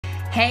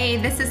Hey,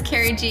 this is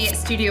Kari G at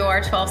Studio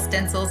R12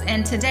 Stencils,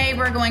 and today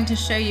we're going to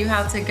show you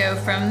how to go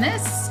from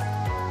this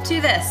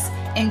to this,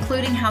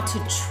 including how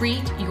to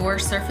treat your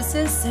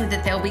surfaces so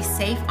that they'll be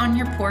safe on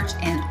your porch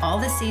in all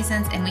the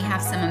seasons, and we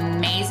have some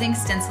amazing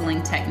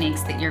stenciling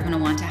techniques that you're going to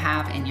want to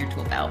have in your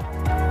tool belt.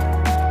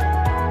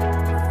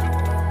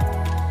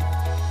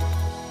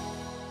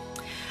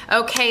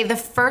 Okay, the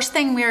first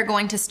thing we are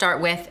going to start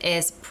with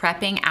is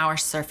prepping our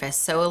surface.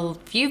 So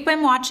if you've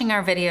been watching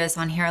our videos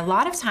on here, a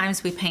lot of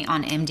times we paint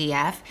on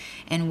MDF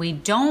and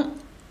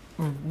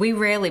we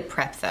rarely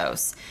prep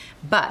those.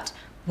 But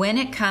when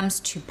it comes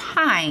to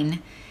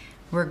pine,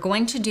 we're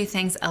going to do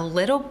things a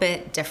little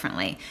bit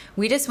differently.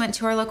 We just went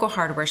to our local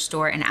hardware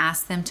store and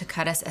asked them to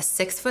cut us a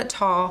 6-foot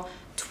tall,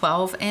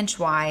 12-inch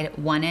wide,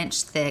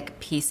 1-inch thick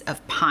piece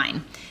of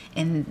pine.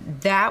 And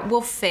that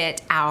will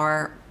fit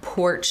our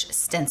porch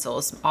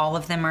stencils. All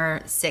of them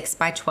are 6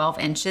 by 12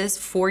 inches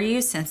for you,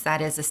 since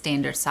that is a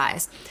standard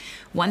size.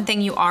 One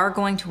thing you are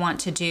going to want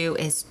to do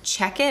is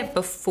check it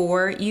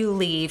before you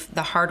leave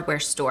the hardware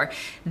store.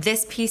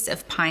 This piece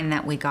of pine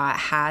that we got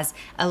has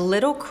a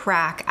little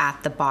crack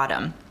at the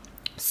bottom.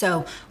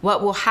 So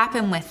what will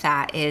happen with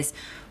that is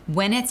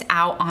when it's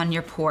out on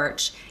your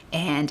porch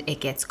and it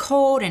gets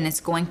cold and it's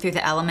going through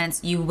the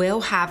elements, you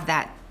will have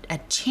a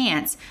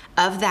chance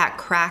of that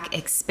crack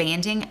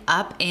expanding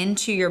up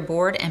into your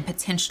board and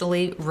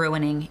potentially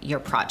ruining your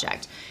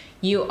project.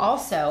 You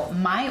also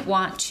might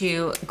want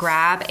to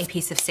grab a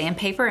piece of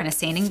sandpaper and a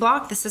sanding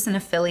block. This is an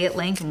affiliate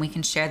link and we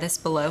can share this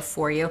below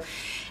for you.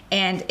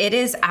 And it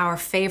is our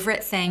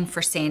favorite thing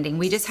for sanding.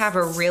 We just have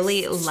a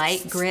really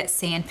light grit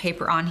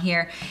sandpaper on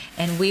here,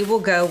 and we will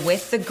go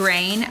with the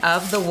grain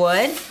of the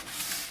wood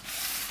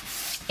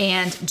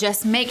and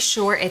just make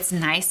sure it's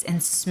nice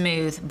and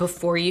smooth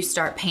before you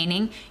start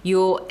painting.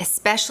 You'll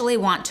especially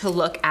want to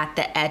look at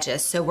the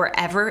edges. So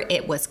wherever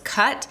it was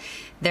cut,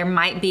 there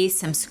might be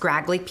some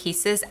scraggly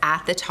pieces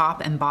at the top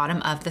and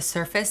bottom of the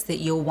surface that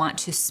you'll want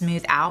to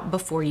smooth out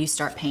before you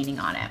start painting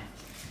on it.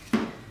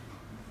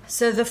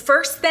 So the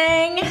first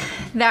thing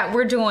that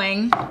we're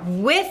doing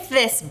with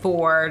this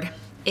board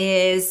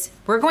is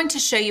we're going to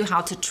show you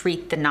how to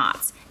treat the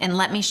knots. And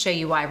let me show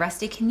you why.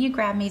 Rusty, can you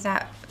grab me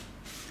that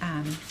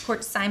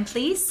porch sign,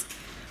 please?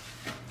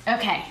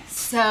 Okay,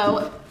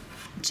 so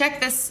check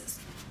this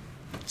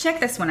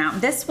one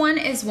out. This one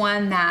is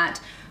one that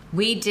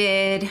we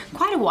did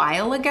quite a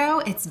while ago.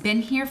 It's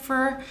been here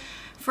for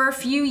a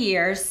few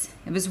years.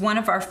 It was one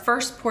of our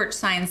first porch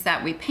signs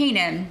that we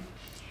painted,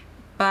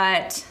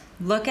 but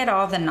look at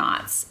all the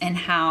knots and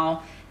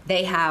how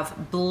they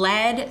have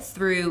bled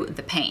through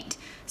the paint.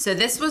 So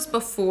this was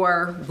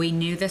before we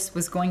knew this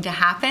was going to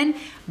happen,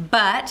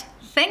 but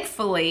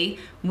thankfully,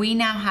 we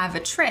now have a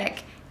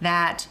trick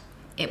that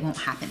it won't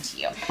happen to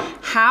you.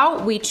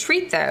 How we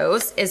treat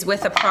those is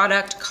with a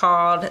product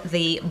called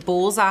the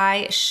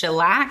Bullseye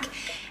Shellac.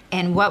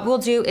 And what we'll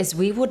do is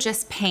we will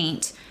just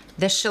paint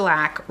the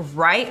shellac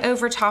right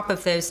over top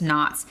of those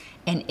knots,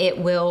 and it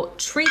will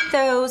treat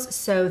those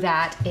so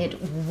that it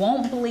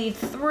won't bleed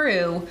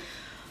through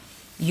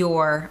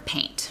your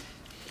paint.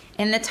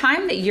 And the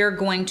time that you're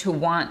going to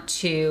want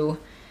to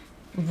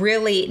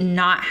really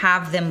not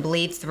have them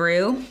bleed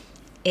through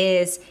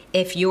is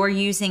if you're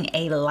using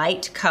a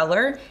light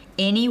color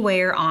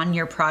anywhere on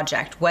your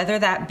project, whether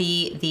that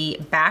be the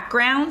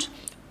background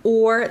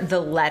or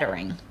the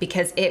lettering,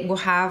 because you'll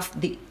have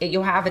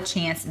a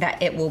chance that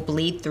it will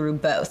bleed through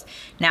both.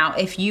 Now,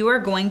 if you are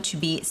going to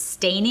be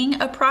staining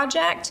a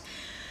project,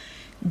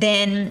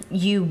 then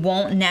you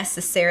won't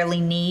necessarily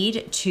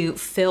need to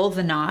fill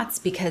the knots,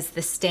 because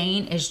the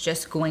stain is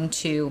just going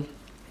to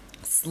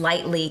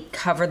slightly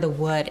cover the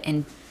wood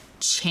and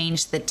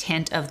change the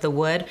tint of the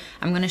wood.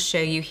 I'm going to show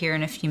you here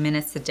in a few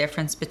minutes the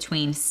difference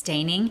between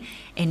staining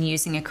and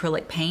using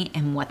acrylic paint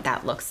and what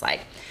that looks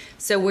like.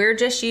 So we're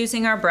just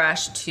using our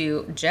brush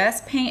to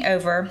just paint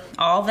over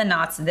all the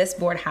knots. This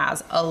board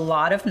has a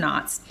lot of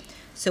knots.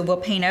 So we'll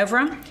paint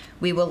over them,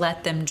 we will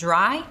let them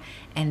dry,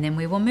 and then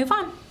we will move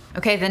on.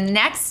 Okay, the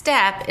next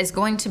step is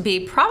going to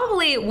be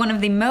probably one of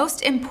the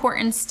most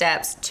important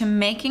steps to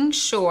making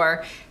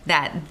sure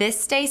that this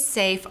stays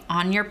safe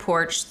on your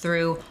porch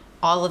through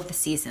all of the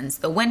seasons,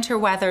 the winter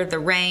weather, the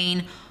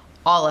rain,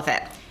 all of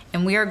it.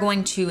 And we are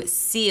going to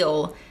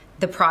seal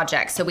the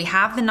project. So we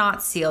have the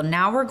knots sealed.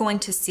 Now we're going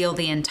to seal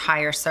the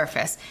entire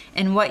surface.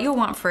 And what you'll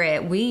want for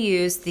it, we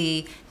use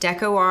the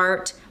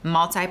DecoArt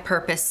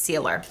multi-purpose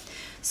sealer.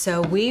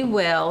 So we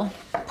will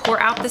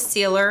pour out the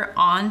sealer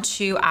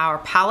onto our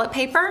palette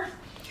paper.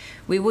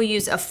 We will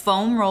use a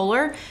foam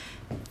roller.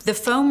 The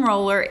foam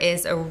roller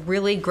is a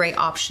really great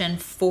option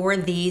for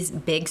these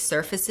big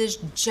surfaces,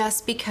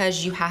 just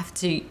because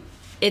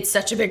it's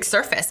such a big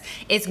surface.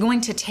 It's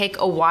going to take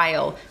a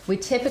while. We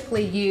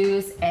typically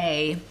use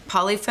a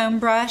polyfoam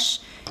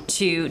brush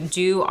to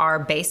do our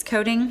base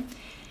coating.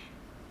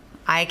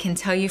 I can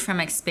tell you from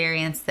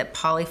experience that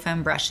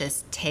polyfoam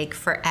brushes take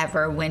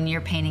forever when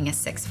you're painting a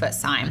 6-foot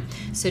sign.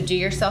 So do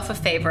yourself a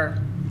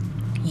favor,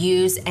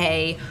 use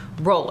a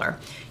roller.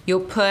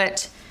 You'll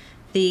put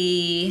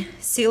the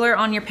sealer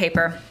on your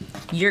paper,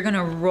 you're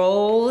gonna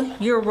roll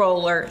your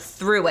roller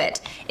through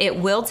it. It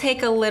will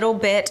take a little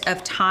bit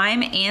of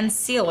time and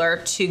sealer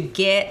to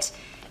get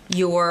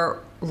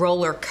your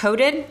roller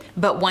coated,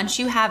 but once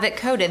you have it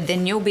coated,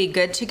 then you'll be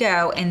good to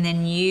go, and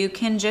then you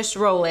can just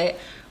roll it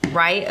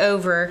right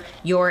over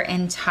your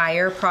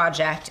entire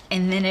project,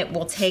 and then it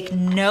will take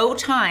no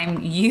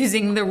time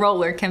using the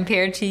roller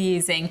compared to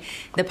using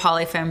the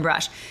polyfoam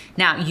brush.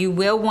 Now, you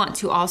will want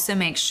to also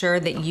make sure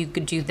that you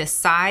could do the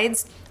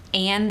sides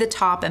and the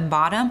top and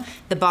bottom.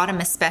 The bottom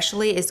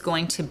especially is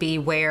going to be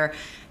where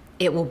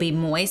it will be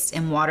moist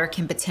and water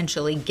can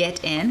potentially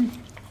get in.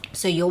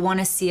 So you'll want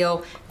to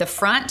seal the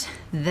front,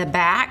 the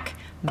back,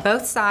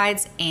 both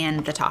sides,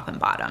 and the top and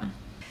bottom.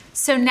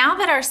 So now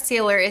that our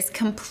sealer is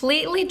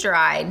completely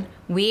dried,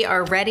 we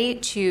are ready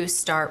to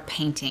start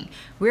painting.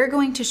 We're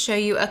going to show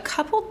you a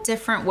couple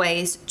different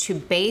ways to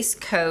base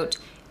coat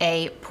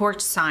a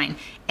porch sign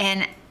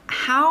and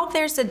how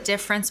there's a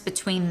difference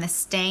between the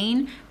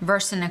stain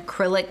versus an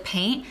acrylic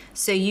paint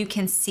so you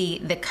can see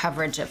the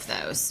coverage of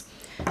those.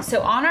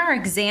 So on our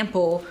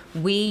example,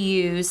 we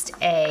used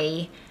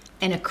an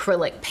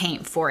acrylic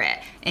paint for it,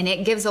 and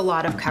it gives a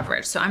lot of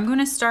coverage. So I'm going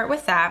to start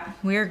with that.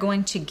 We're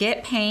going to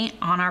get paint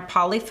on our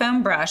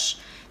polyfoam brush.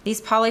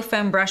 These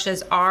polyfoam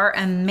brushes are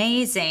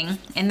amazing,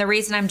 and the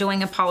reason I'm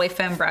doing a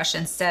polyfoam brush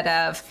instead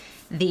of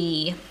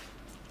the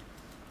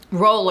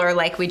roller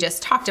like we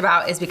just talked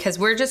about is because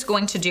we're just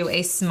going to do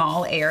a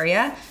small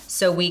area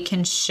so we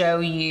can show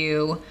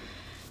you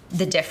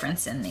the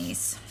difference in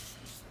these.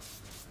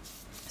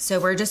 So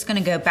we're just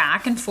gonna go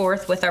back and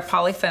forth with our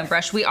polyfoam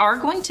brush. We are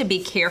going to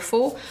be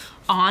careful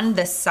on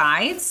the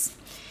sides.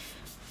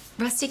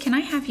 Rusty, can I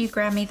have you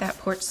grab me that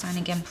porch sign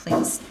again,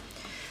 please?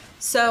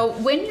 So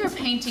when you're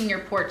painting your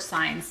porch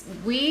signs,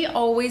 we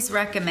always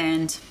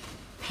recommend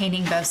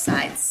painting both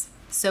sides.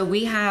 So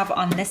we have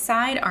on this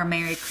side our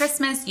Merry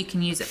Christmas. You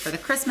can use it for the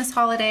Christmas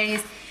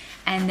holidays.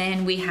 And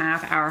then we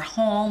have our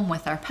home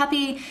with our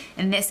puppy,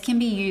 and this can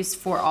be used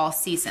for all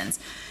seasons.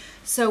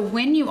 So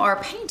when you are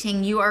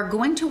painting, you are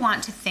going to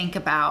want to think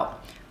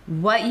about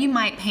what you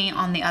might paint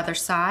on the other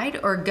side,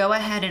 or go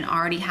ahead and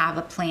already have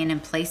a plan in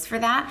place for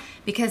that,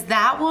 because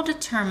that will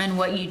determine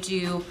what you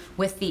do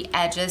with the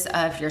edges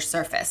of your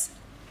surface.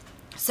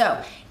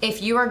 So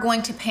if you are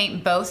going to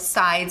paint both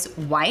sides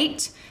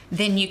white,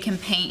 then you can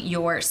paint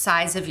your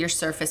sides of your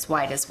surface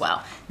white as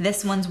well.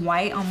 This one's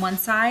white on one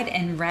side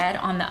and red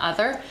on the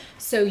other,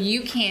 so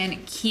you can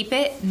keep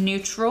it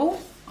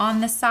neutral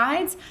on the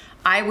sides.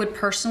 I would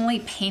personally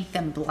paint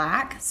them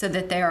black so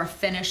that they are a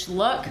finished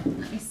look.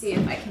 Let me see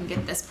if I can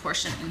get this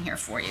portion in here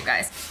for you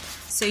guys.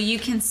 So you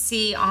can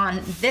see on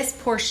this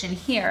portion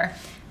here,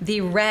 the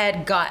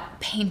red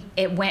got paint,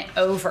 it went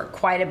over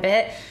quite a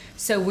bit.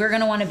 So we're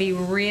gonna wanna be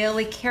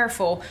really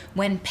careful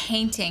when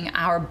painting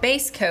our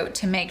base coat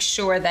to make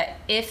sure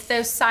that if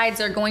those sides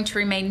are going to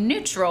remain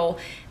neutral,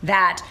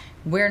 that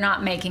we're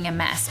not making a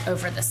mess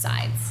over the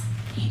sides.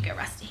 Here you go,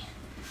 Rusty.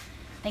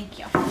 Thank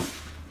you.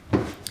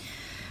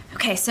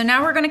 Okay, so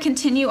now we're gonna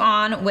continue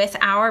on with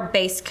our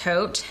base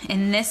coat,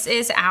 and this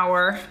is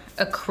our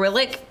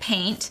acrylic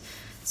paint.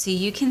 So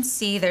you can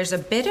see there's a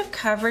bit of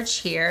coverage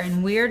here,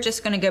 and we're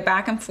just gonna go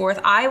back and forth.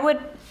 I would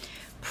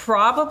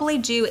probably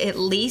do at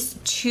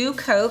least 2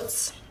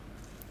 coats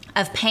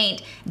of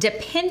paint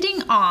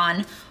depending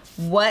on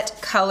what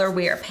color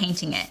we are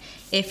painting it.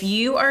 If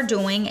you are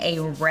doing a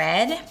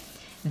red,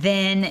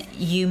 then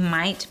you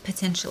might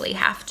potentially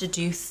have to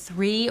do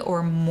 3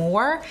 or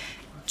more,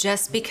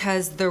 just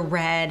because the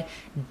red,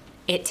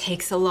 it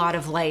takes a lot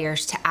of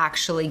layers to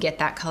actually get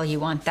that color you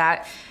want.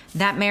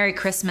 That Merry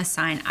Christmas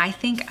sign, I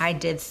think I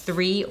did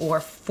 3 or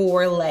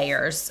 4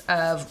 layers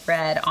of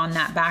red on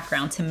that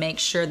background to make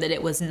sure that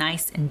it was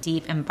nice and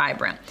deep and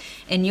vibrant.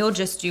 And you'll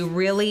just do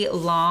really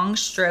long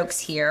strokes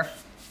here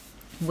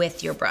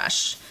with your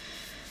brush.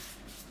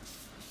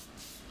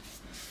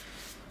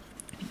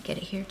 Let me get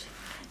it here to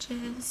the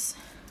edges.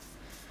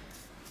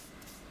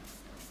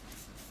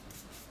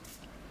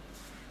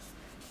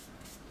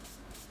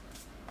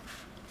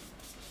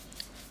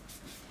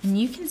 And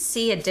you can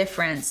see a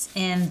difference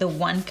in the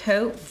 1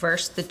 coat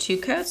versus the 2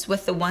 coats.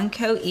 With the 1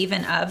 coat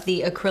even of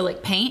the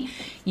acrylic paint,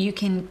 you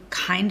can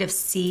kind of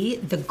see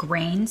the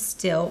grain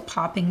still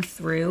popping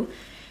through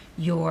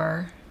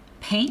your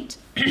paint.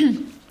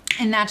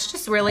 And that's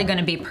just really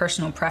gonna be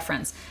personal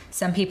preference.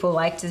 Some people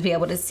like to be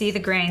able to see the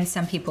grain,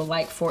 some people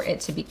like for it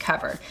to be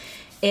covered.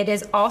 It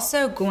is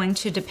also going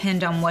to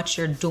depend on what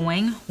you're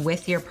doing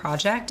with your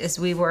project. As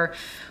we were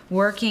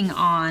working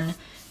on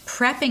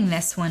prepping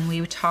this one,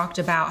 we talked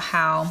about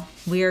how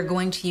we are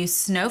going to use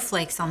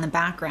snowflakes on the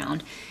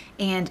background.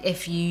 And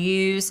if you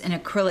use an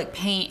acrylic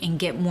paint and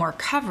get more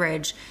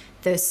coverage,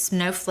 those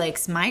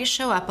snowflakes might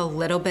show up a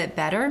little bit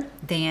better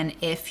than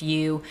if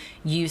you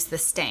use the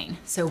stain.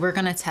 So we're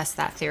gonna test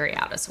that theory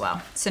out as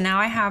well. So now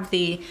I have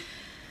the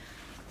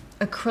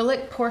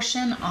acrylic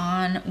portion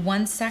on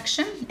one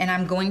section, and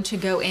I'm going to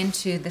go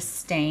into the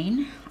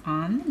stain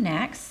on the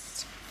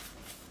next.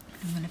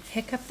 I'm gonna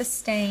pick up the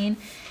stain.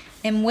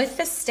 And with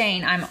the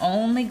stain, I'm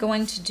only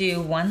going to do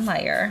 1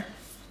 layer.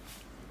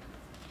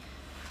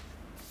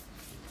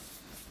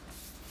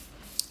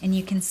 And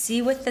you can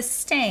see with the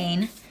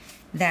stain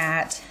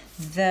that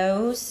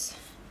those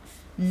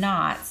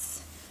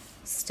knots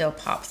still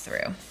pop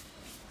through.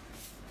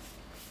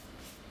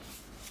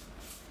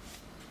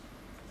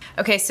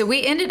 Okay, so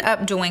we ended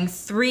up doing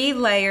 3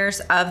 layers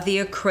of the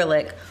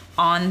acrylic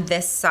on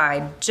this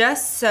side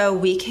just so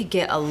we could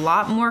get a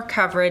lot more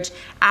coverage.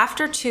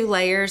 After 2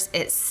 layers,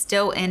 it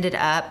still ended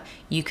up,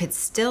 you could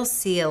still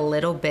see a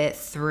little bit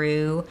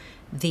through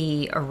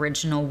the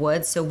original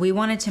wood. So we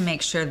wanted to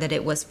make sure that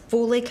it was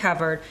fully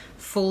covered,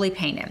 fully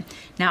painted.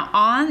 Now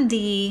on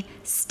the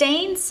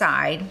stain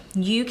side,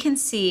 you can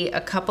see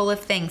a couple of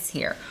things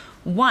here.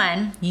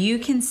 One, you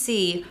can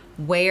see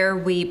where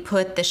we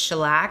put the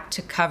shellac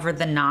to cover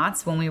the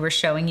knots when we were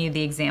showing you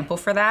the example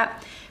for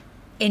that.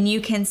 And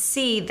you can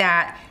see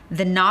that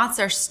the knots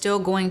are still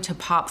going to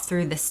pop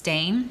through the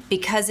stain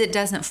because it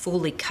doesn't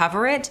fully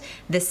cover it.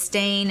 The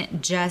stain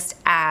just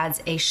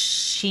adds a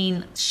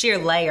sheer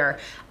layer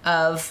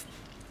of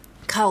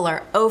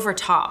color over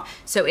top.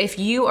 So if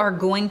you are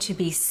going to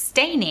be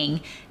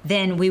staining,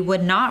 then we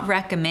would not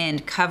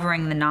recommend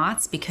covering the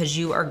knots because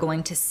you are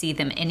going to see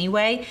them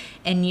anyway.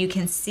 And you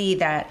can see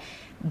that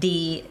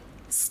the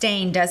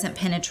stain doesn't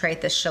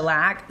penetrate the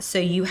shellac, so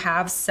you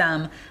have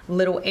some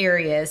little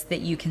areas that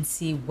you can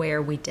see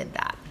where we did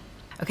that.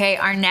 Okay,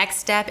 our next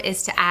step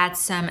is to add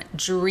some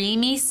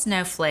dreamy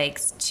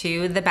snowflakes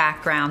to the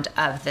background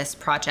of this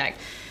project.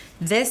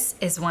 This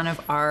is one of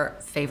our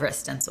favorite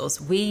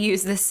stencils. We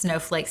use this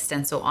snowflake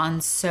stencil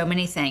on so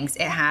many things.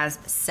 It has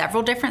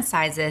several different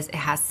sizes. It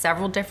has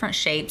several different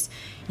shapes.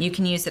 You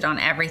can use it on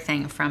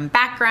everything from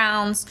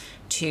backgrounds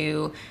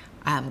to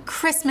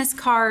Christmas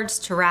cards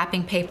to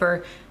wrapping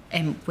paper.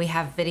 And we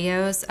have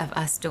videos of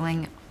us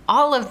doing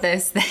all of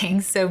those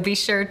things. So be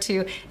sure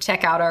to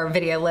check out our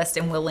video list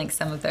and we'll link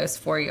some of those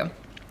for you.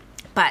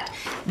 But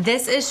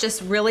this is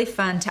just really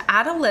fun to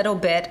add a little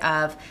bit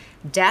of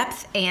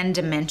depth and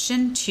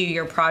dimension to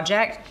your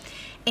project.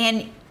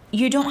 And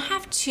you don't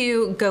have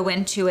to go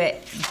into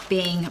it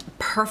being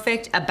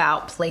perfect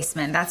about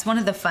placement. That's one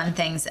of the fun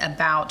things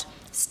about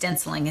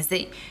stenciling is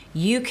that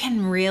you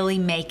can really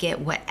make it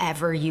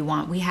whatever you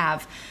want. We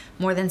have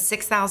more than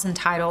 6,000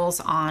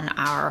 titles on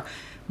our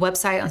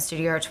website on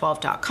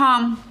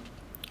studior12.com.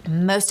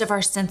 Most of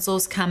our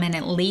stencils come in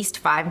at least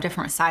 5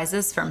 different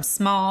sizes, from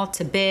small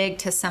to big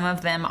to some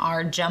of them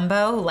are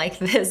jumbo, like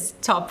this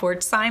top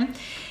porch sign.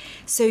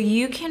 So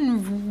you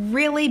can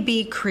really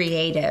be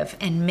creative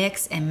and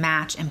mix and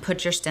match and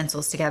put your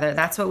stencils together.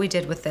 That's what we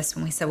did with this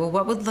when we said, well,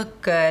 what would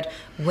look good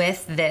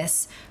with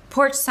this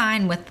porch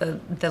sign with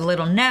the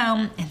little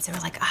gnome? And so we're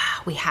like,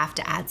 we have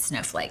to add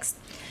snowflakes.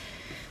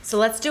 So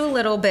let's do a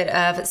little bit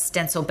of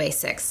stencil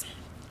basics.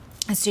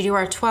 In Studio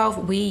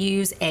R12, we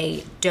use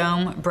a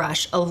dome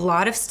brush. A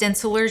lot of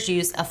stencilers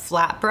use a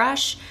flat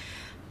brush,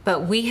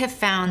 but we have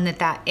found that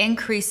that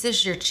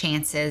increases your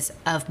chances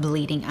of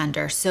bleeding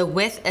under. So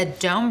with a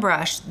dome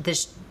brush,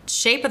 the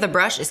shape of the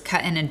brush is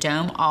cut in a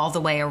dome all the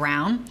way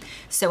around.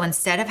 So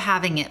instead of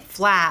having it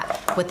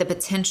flat with the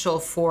potential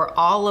for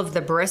all of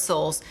the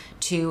bristles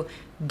to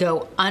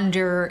go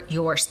under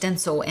your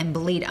stencil and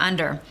bleed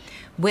under,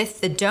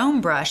 with the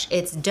dome brush,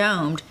 it's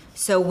domed.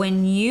 So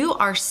when you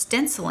are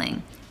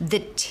stenciling, the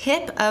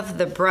tip of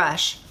the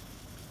brush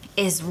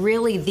is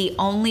really the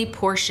only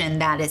portion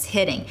that is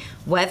hitting,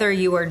 whether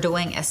you are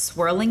doing a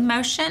swirling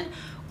motion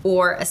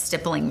or a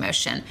stippling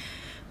motion.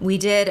 We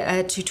did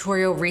a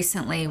tutorial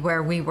recently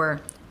where we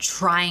were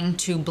trying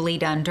to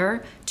bleed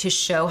under to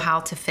show how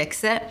to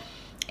fix it.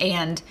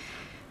 And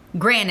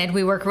granted,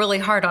 we work really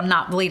hard on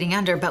not bleeding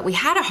under, but we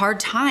had a hard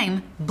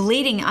time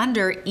bleeding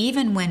under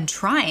even when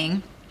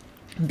trying,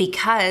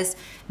 because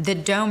the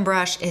dome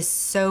brush is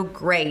so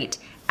great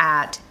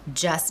at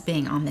just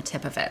being on the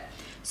tip of it.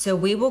 So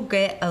we will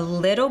get a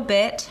little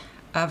bit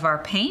of our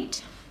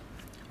paint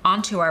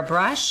onto our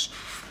brush.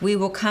 We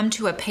will come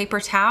to a paper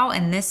towel,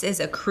 and this is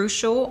a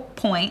crucial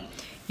point.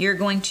 You're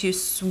going to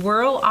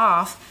swirl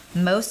off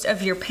most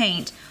of your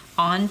paint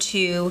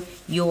onto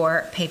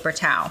your paper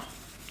towel.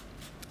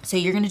 So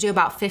you're gonna do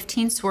about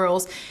 15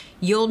 swirls.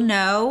 You'll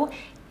know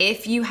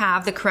if you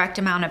have the correct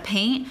amount of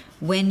paint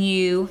when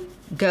you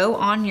go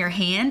on your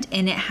hand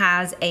and it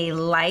has a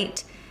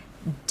light,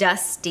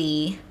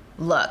 dusty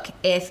look.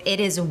 If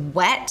it is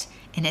wet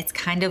and it's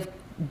kind of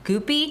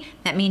goopy,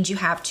 that means you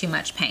have too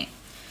much paint.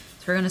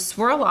 So we're gonna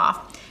swirl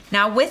off.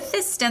 Now with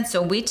this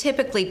stencil, we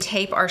typically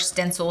tape our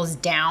stencils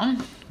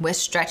down with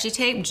stretchy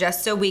tape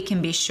just so we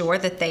can be sure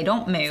that they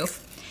don't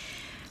move.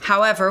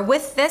 However,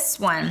 with this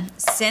one,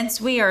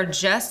 since we are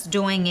just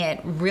doing it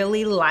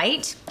really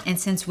light and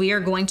since we are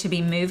going to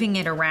be moving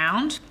it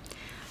around,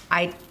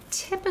 I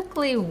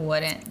typically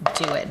wouldn't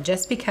do it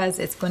just because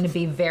it's going to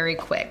be very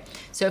quick.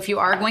 So if you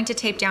are going to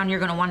tape down, you're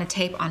going to want to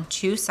tape on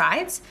 2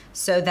 sides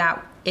so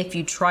that if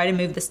you try to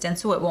move the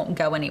stencil, it won't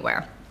go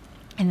anywhere.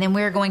 And then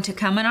we're going to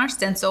come in our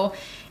stencil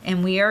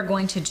and we are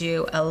going to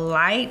do a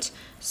light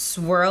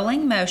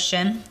swirling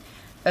motion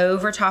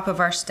over top of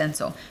our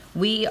stencil.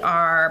 We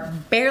are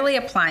barely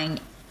applying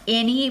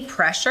any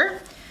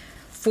pressure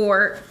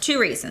for 2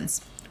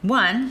 reasons.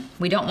 One,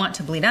 we don't want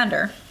to bleed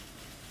under.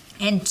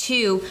 And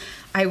 2,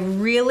 I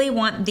really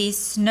want these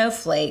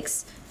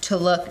snowflakes to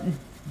look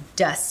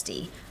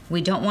dusty.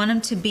 We don't want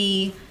them to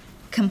be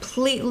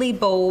completely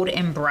bold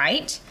and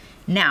bright.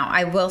 Now,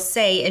 I will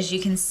say, as you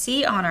can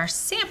see on our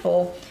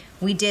sample,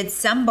 we did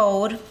some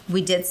bold,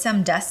 we did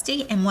some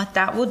dusty, and what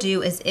that will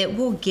do is it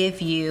will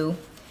give you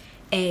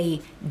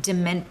like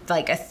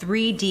a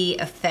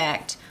 3D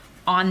effect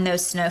on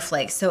those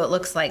snowflakes. So it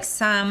looks like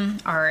some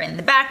are in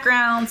the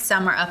background,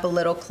 some are up a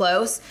little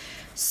close.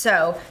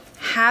 So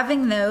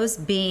having those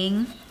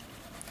being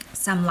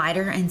some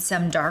lighter and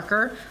some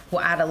darker will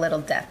add a little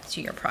depth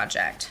to your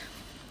project.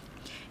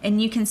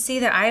 And you can see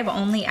that I have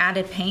only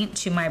added paint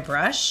to my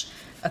brush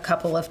a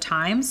couple of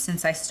times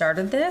since I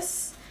started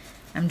this.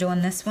 I'm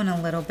doing this one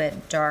a little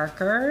bit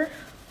darker.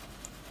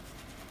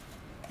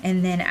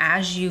 And then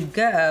as you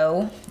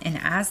go, and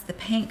as the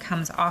paint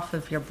comes off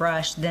of your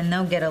brush, then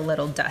they'll get a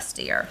little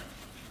dustier.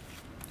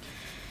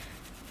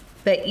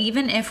 But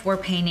even if we're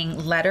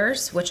painting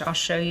letters, which I'll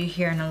show you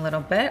here in a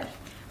little bit,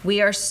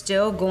 we are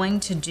still going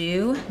to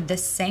do the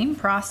same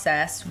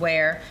process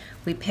where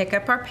we pick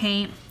up our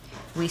paint,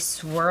 we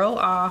swirl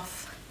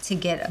off to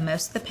get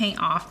most of the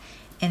paint off,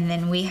 and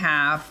then we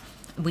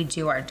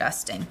do our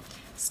dusting.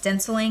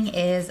 Stenciling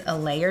is a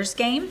layers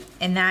game,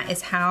 and that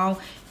is how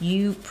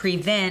you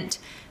prevent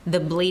the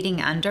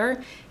bleeding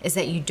under, is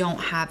that you don't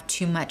have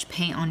too much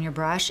paint on your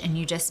brush and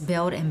you just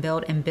build and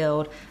build and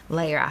build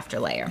layer after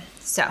layer.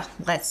 So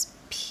let's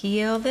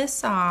peel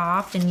this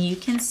off and you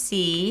can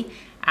see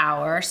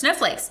our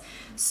snowflakes.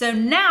 So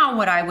now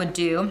what I would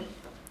do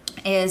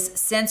is,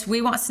 since we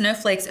want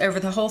snowflakes over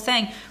the whole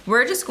thing,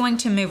 we're just going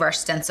to move our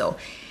stencil.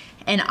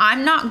 And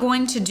I'm not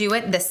going to do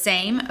it the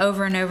same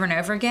over and over and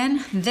over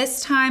again.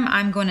 This time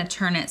I'm going to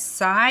turn it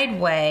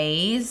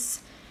sideways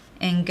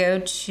and go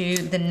to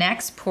the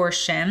next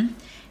portion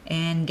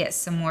and get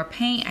some more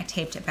paint. I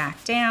taped it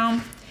back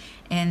down,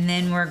 and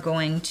then we're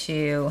going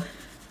to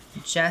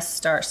just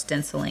start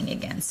stenciling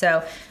again.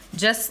 So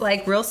just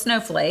like real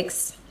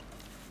snowflakes,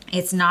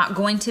 it's not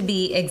going to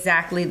be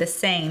exactly the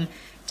same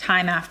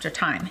time after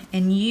time.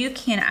 And you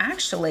can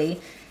actually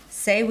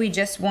say we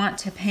just want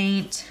to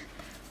paint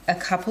a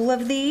couple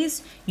of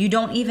these. You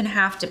don't even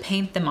have to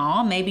paint them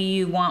all. Maybe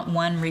you want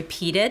one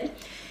repeated,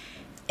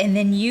 and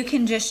then you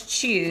can just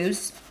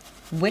choose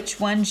which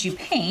ones you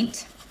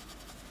paint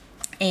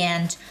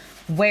and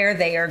where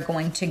they are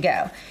going to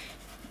go.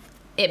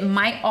 It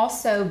might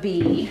also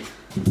be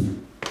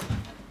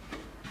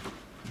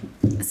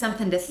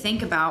something to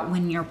think about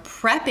when you're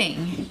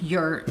prepping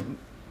your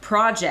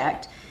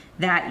project,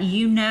 that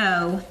you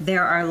know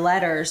there are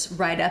letters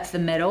right up the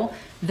middle,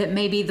 that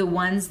maybe the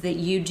ones that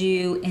you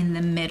do in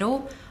the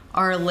middle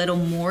are a little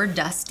more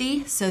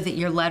dusty so that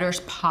your letters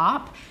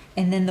pop,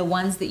 and then the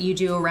ones that you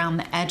do around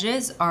the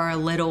edges are a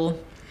little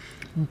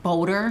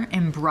bolder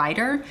and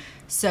brighter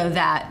so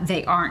that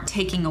they aren't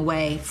taking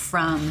away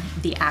from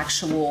the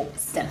actual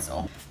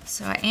stencil.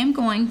 So I am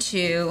going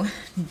to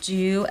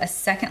do a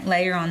second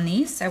layer on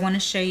these. I want to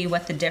show you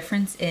what the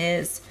difference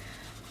is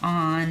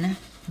on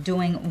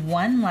doing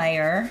one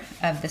layer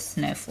of the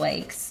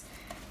snowflakes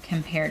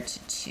compared to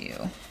 2.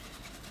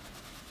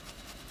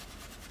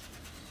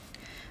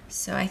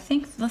 So I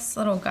think this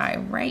little guy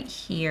right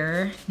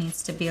here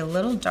needs to be a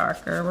little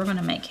darker. We're going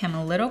to make him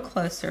a little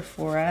closer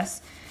for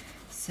us.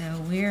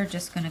 So we're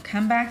just going to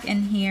come back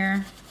in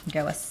here,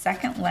 go a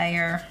second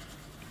layer,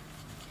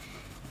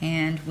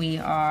 and we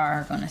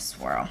are going to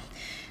swirl.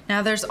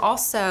 Now there's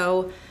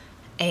also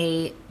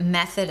a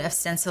method of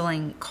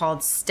stenciling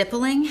called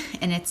stippling,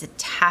 and it's a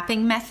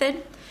tapping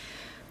method.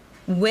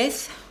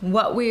 With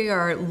what we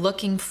are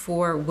looking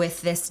for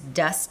with this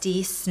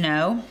dusty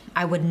snow,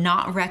 I would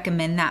not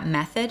recommend that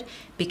method,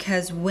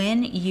 because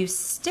when you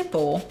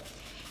stipple,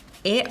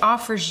 it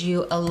offers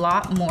you a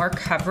lot more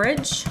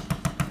coverage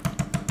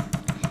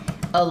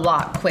a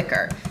lot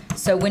quicker.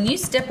 So when you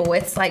stipple,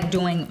 it's like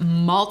doing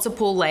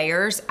multiple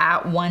layers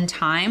at one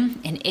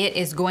time, and it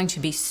is going to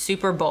be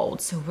super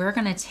bold. So we're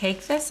gonna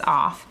take this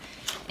off,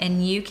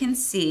 and you can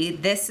see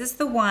this is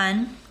the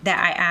one that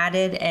I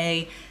added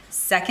a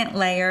second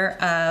layer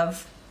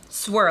of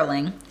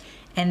swirling,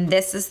 and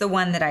this is the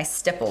one that I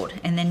stippled,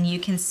 and then you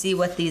can see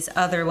what these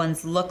other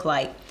ones look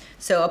like.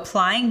 So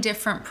applying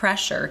different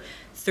pressure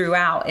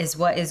throughout is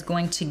what is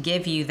going to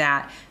give you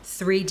that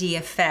 3D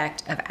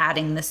effect of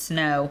adding the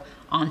snow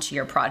onto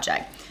your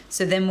project.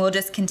 So then we'll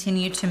just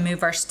continue to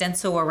move our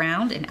stencil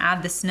around and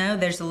add the snow.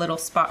 There's a little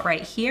spot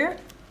right here.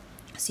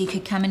 So you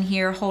could come in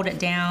here, hold it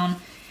down,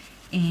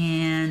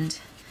 and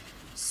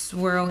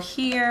swirl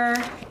here,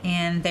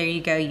 and there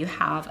you go, you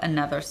have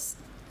another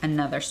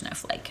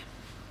snowflake.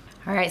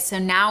 All right, so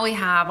now we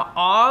have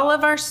all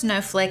of our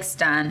snowflakes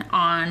done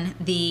on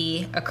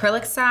the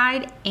acrylic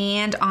side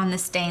and on the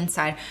stain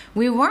side.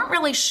 We weren't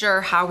really sure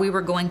how we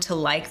were going to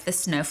like the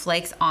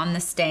snowflakes on the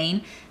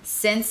stain,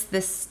 since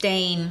the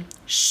stain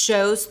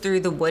shows through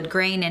the wood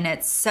grain and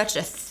it's such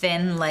a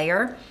thin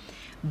layer,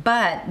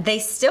 but they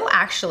still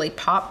actually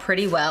pop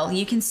pretty well.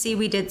 You can see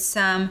we did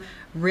some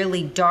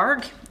really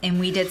dark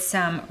and we did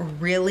some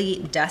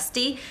really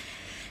dusty.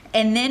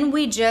 And then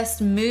we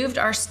just moved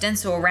our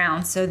stencil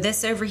around. So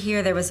this over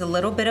here, there was a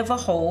little bit of a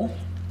hole.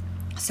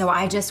 So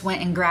I just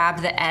went and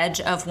grabbed the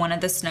edge of one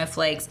of the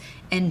snowflakes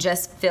and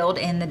just filled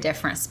in the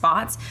different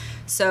spots.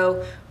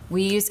 So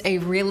we use a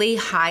really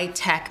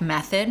high-tech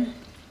method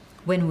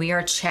when we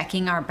are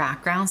checking our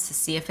backgrounds to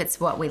see if it's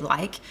what we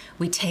like.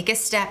 We take a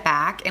step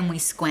back and we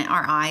squint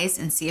our eyes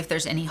and see if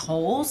there's any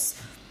holes.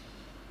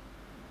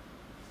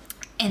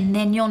 And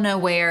then you'll know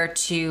where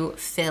to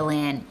fill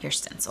in your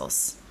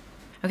stencils.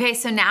 Okay,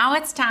 so now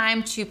it's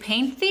time to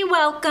paint the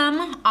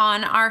welcome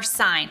on our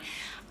sign.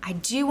 I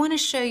do want to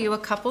show you a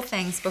couple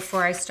things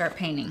before I start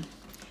painting.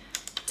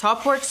 Tall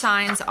porch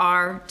signs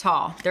are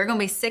tall. They're gonna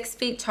be 6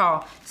 feet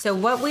tall. So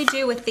what we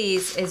do with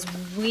these is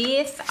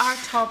with our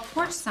tall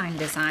porch sign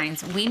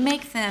designs, we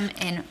make them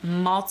in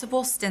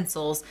multiple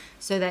stencils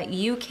so that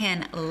you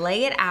can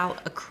lay it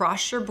out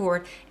across your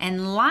board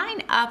and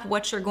line up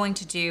what you're going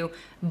to do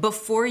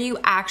before you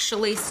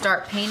actually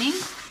start painting.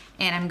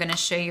 And I'm gonna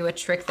show you a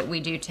trick that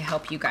we do to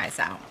help you guys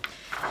out.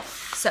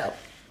 So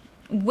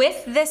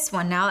with this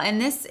one now,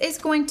 and this is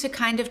going to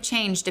kind of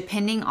change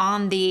depending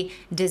on the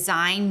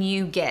design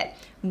you get.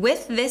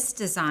 With this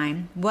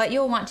design, what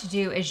you'll want to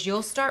do is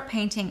you'll start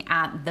painting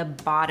at the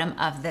bottom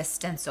of the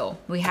stencil.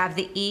 We have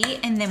the E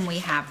and then we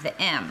have the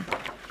M.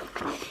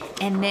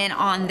 And then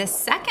on the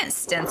second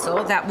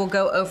stencil that will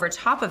go over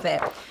top of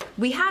it,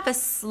 we have a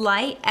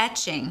slight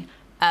etching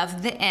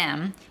of the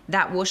M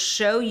that will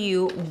show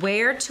you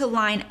where to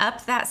line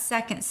up that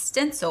second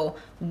stencil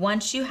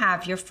once you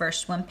have your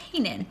first one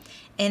painted.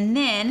 And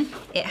then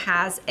it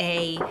has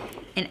an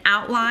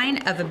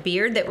outline of a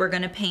beard that we're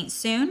gonna paint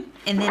soon,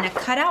 and then a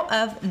cutout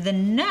of the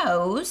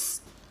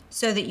nose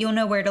so that you'll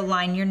know where to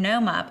line your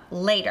gnome up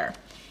later.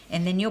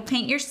 And then you'll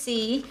paint your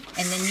C,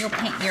 and then you'll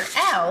paint your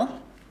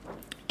L,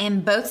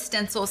 and both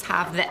stencils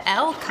have the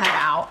L cut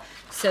out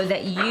so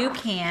that you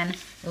can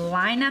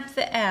line up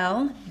the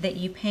L that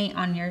you paint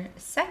on your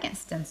second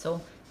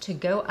stencil to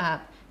go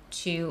up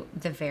to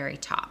the very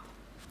top.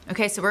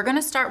 Okay, so we're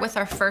gonna start with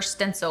our first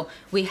stencil.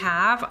 We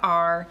have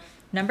our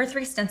number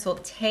 3 stencil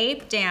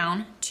taped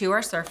down to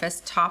our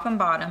surface, top and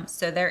bottom,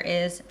 so there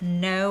is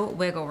no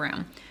wiggle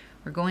room.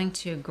 We're going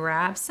to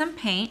grab some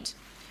paint,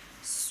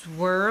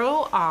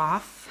 swirl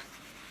off,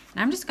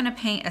 and I'm just gonna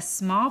paint a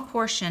small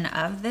portion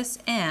of this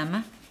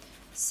M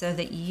so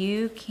that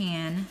you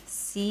can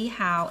see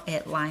how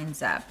it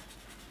lines up.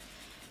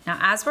 Now,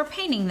 as we're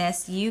painting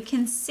this, you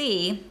can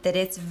see that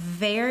it's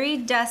very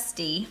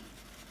dusty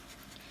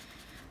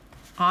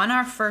on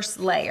our first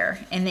layer,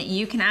 and that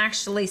you can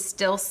actually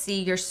still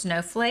see your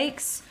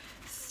snowflakes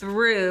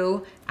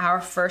through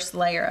our first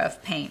layer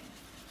of paint.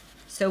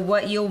 So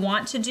what you'll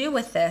want to do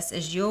with this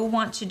is you'll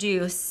want to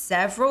do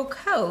several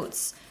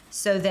coats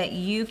so that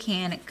you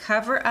can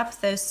cover up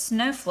those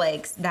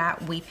snowflakes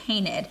that we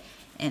painted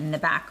in the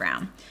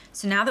background.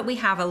 So now that we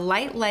have a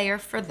light layer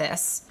for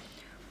this,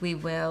 we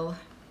will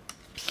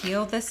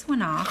peel this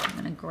one off. I'm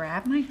gonna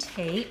grab my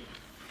tape.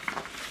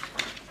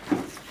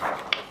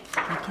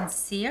 You can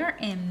see our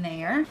M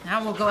there.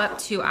 Now we'll go up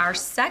to our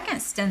second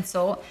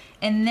stencil,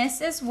 and this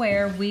is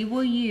where we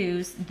will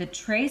use the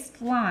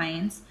traced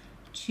lines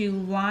to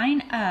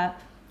line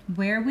up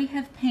where we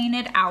have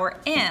painted our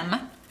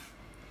M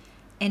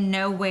and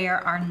know where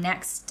our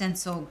next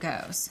stencil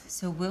goes.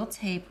 So we'll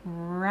tape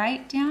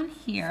right down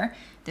here.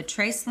 The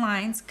traced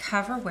lines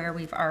cover where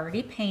we've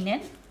already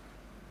painted.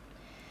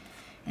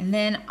 And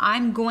then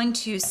I'm going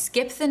to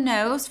skip the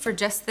nose for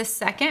just this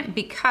second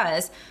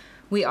because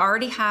we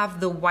already have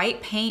the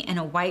white paint and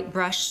a white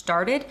brush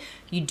started.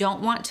 You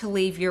don't want to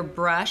leave your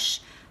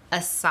brush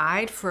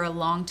aside for a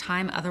long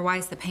time,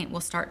 otherwise the paint will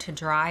start to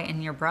dry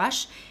in your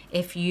brush.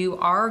 If you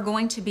are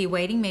going to be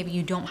waiting, maybe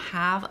you don't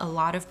have a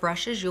lot of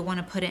brushes, you'll want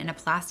to put it in a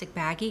plastic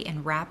baggie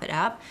and wrap it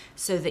up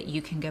so that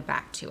you can go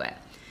back to it.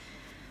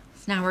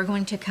 Now we're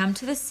going to come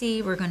to the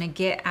C, we're going to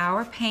get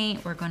our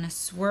paint, we're going to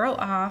swirl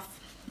off,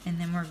 and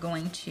then we're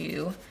going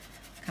to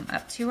come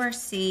up to our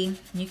C.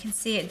 You can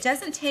see it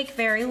doesn't take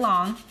very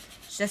long.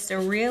 It's just a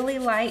really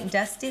light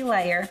dusty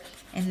layer,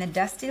 and the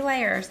dusty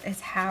layers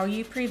is how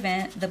you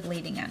prevent the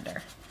bleeding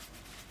under.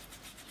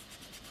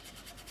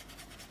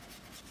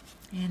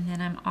 And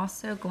then I'm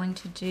also going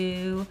to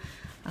do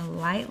a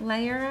light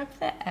layer of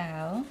the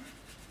L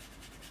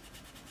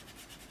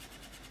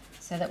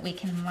so that we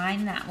can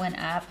line that one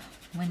up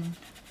when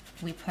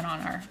we put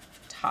on our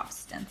top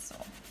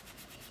stencil.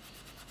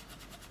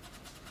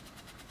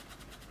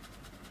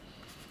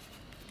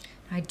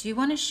 I do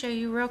want to show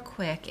you real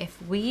quick,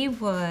 if we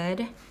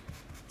would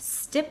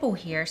stipple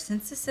here,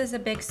 since this is a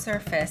big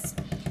surface,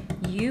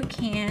 you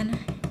can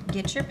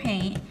get your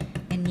paint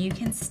and you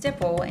can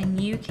stipple and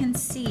you can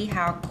see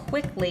how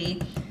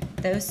quickly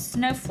those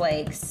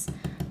snowflakes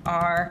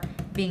are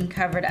being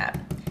covered up.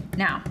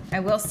 Now,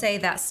 I will say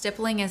that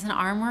stippling is an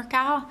arm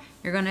workout.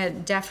 You're gonna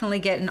definitely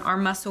get an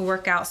arm muscle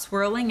workout.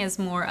 Swirling is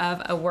more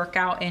of a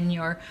workout in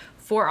your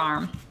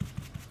forearm.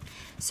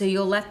 So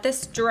you'll let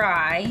this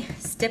dry.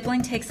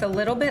 Stippling takes a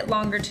little bit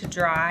longer to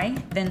dry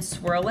than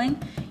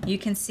swirling. You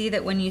can see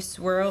that when you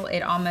swirl, it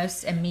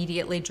almost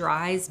immediately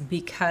dries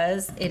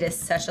because it is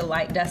such a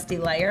light, dusty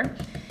layer.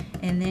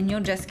 And then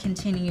you'll just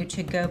continue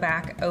to go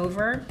back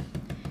over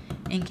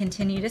and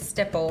continue to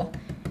stipple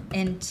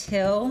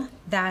until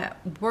that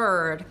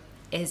word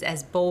is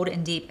as bold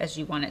and deep as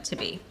you want it to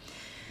be.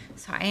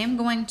 So I am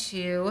going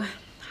to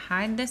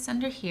hide this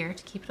under here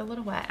to keep it a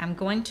little wet. I'm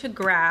going to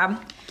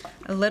grab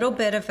a little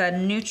bit of a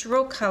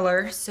neutral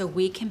color so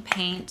we can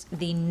paint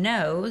the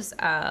nose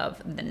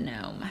of the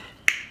gnome.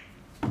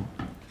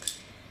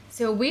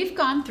 So we've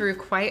gone through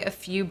quite a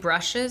few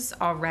brushes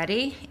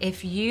already.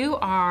 If you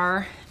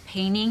are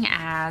painting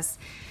as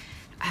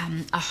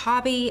a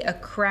hobby, a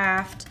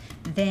craft,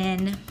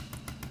 then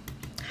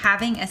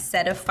having a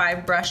set of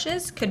 5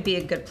 brushes could be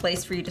a good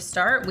place for you to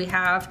start. We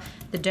have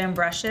the dome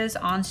brushes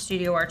on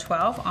Studio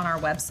R12 on our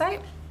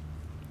website,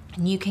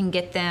 and you can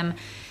get them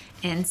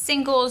in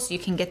singles, you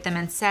can get them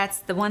in sets.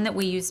 The one that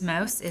we use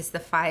most is the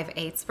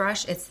 5/8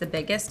 brush. It's the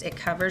biggest, it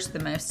covers the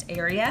most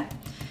area.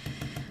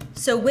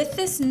 So with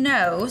this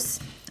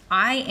nose,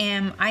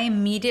 I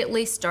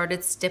immediately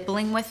started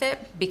stippling with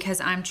it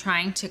because I'm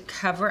trying to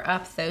cover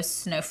up those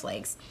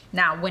snowflakes.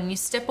 Now, when you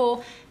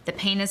stipple, the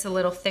paint is a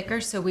little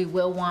thicker, so we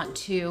will want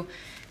to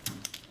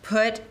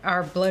put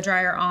our blow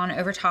dryer on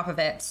over top of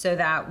it so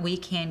that we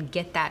can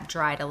get that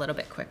dried a little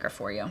bit quicker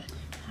for you.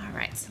 All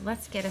right, so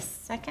let's get a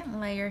second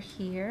layer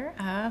here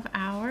of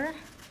our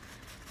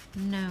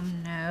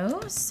gnome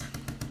nose.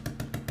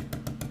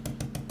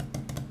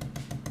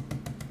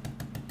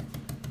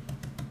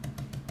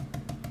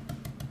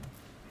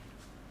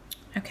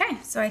 Okay,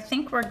 so I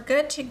think we're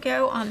good to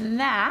go on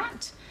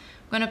that.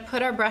 I'm gonna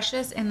put our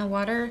brushes in the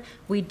water.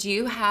 We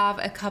do have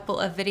a couple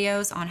of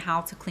videos on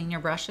how to clean your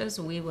brushes.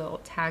 We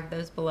will tag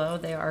those below.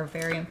 They are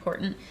very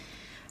important.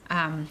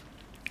 When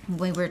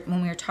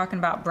we were talking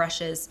about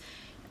brushes,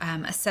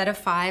 a set of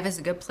 5 is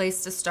a good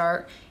place to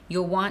start.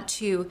 You'll want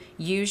to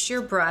use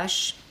your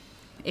brush.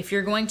 If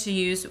you're going to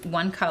use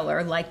one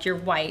color, like your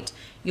white,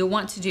 you'll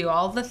want to do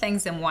all the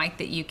things in white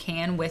that you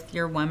can with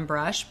your one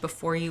brush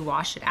before you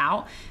wash it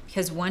out,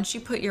 because once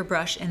you put your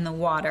brush in the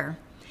water,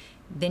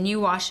 then you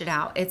wash it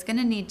out, it's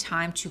gonna need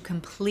time to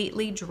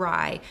completely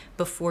dry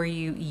before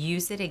you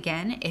use it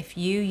again. If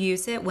you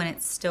use it when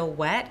it's still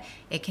wet,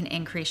 it can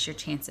increase your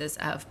chances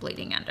of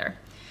bleeding under.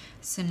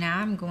 So now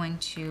I'm going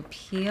to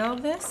peel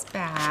this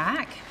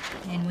back,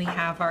 and we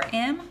have our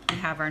M, we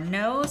have our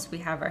nose, we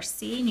have our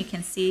C, and you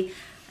can see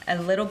a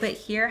little bit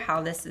here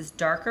how this is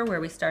darker where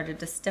we started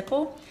to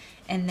stipple,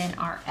 and then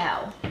our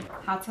L.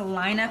 How to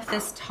line up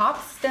this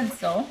top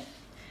stencil.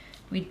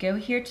 We'd go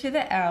here to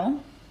the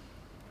L,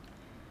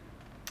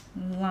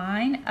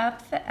 line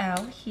up the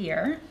L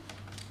here.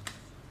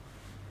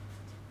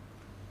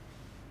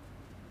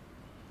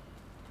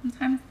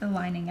 Sometimes the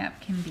lining up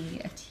can be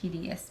a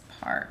tedious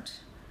part.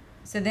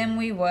 So then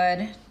we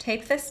would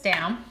tape this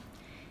down,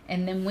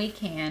 and then we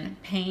can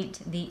paint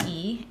the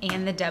E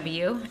and the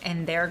W,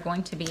 and they're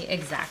going to be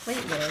exactly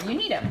where you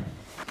need them.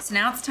 So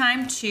now it's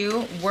time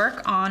to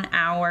work on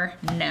our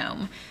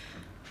gnome.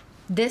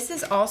 This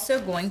is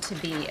also going to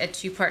be a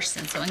 2-part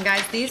stencil. And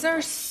guys, these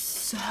are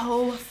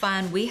so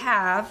fun. We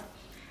have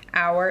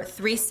our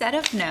 3 set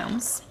of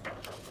gnomes,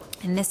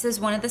 and this is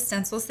one of the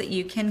stencils that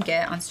you can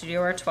get on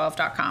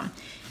StudioR12.com.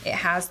 It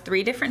has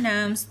 3 different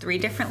gnomes, 3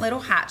 different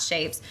little hat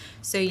shapes,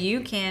 so you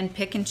can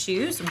pick and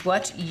choose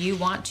what you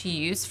want to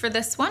use for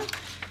this one.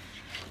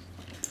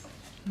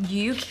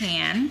 You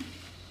can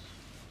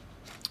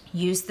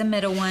use the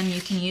middle one,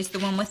 you can use the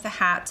one with the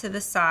hat to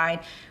the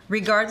side.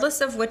 Regardless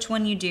of which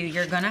one you do,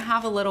 you're gonna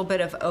have a little bit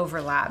of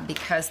overlap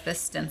because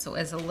this stencil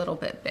is a little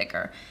bit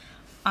bigger.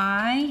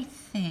 I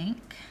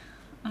think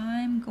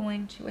I'm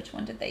going to, which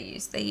one did they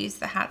use? They used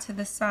the hat to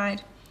the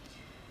side.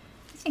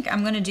 I think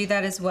I'm going to do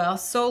that as well,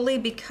 solely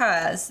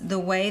because the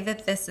way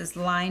that this is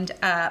lined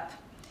up,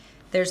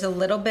 there's a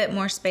little bit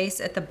more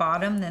space at the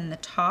bottom than the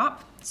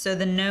top, so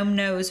the gnome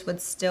nose would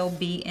still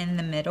be in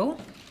the middle.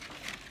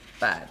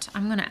 But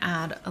I'm going to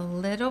add a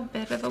little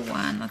bit of the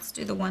one. Let's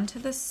do the one to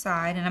the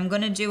side, and I'm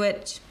going to do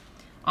it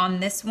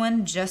on this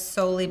one just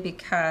solely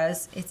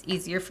because it's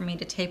easier for me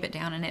to tape it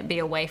down and it be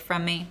away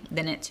from me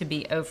than it to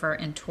be over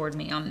and toward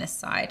me on this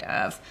side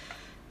of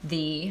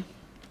the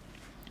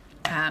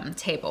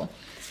table.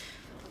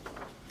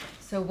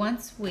 So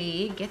once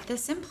we get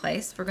this in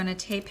place, we're going to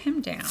tape him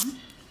down. I'm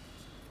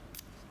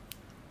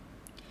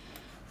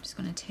just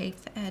going to tape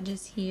the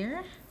edges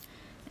here,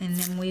 and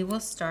then we will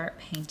start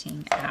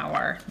painting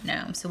our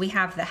gnome. So we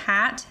have the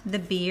hat, the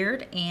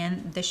beard,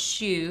 and the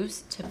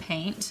shoes to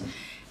paint.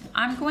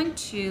 I'm going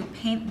to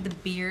paint the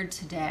beard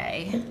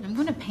today. I'm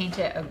going to paint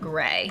it a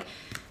gray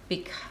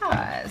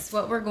because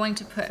what we're going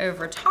to put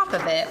over top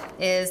of it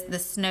is the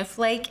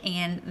snowflake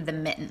and the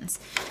mittens.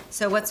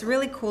 So what's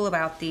really cool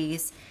about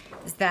these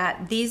is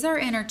that these are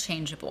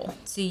interchangeable.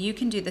 So you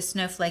can do the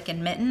snowflake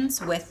and mittens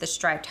with the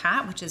striped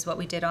hat, which is what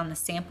we did on the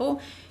sample.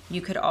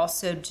 You could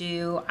also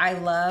do, I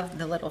love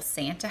the little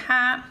Santa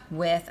hat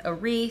with a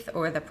wreath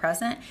or the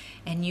present,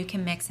 and you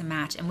can mix and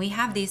match. And we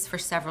have these for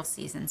several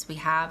seasons. We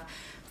have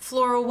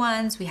floral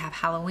ones, we have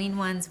Halloween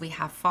ones, we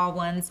have fall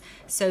ones.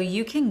 So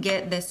you can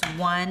get this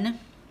one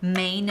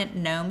main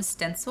gnome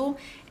stencil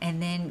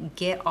and then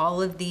get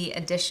all of the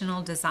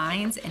additional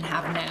designs and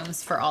have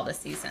gnomes for all the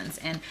seasons.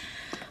 And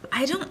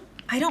I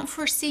don't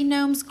foresee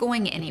gnomes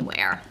going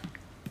anywhere.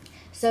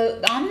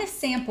 So on this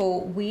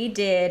sample, we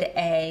did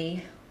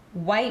a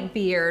white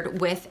beard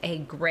with a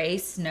gray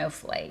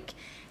snowflake.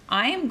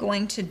 I am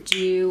going to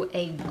do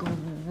a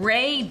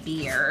gray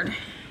beard.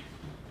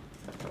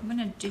 I'm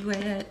gonna do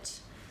it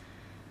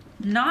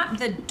not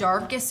the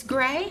darkest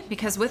gray,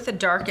 because with the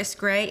darkest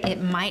gray,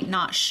 it might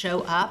not show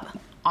up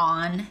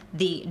on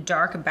the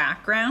dark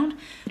background,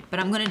 but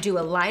I'm gonna do a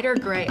lighter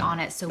gray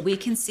on it so we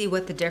can see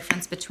what the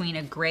difference between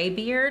a gray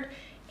beard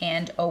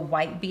and a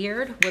white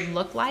beard would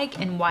look like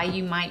and why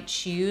you might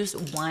choose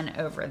one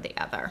over the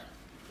other.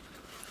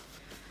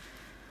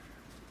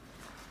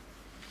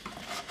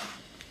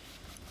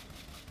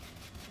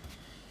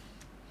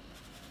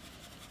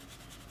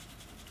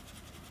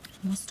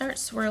 We'll start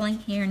swirling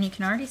here, and you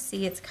can already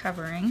see it's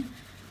covering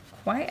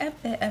quite a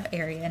bit of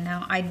area.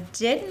 Now, I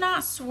did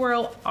not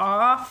swirl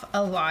off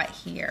a lot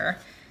here,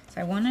 so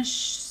I want to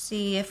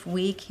see if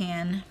we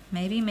can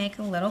maybe make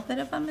a little bit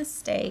of a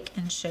mistake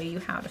and show you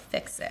how to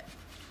fix it.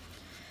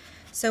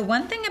 So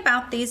one thing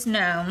about these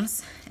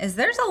gnomes is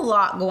there's a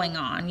lot going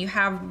on. You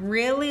have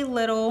really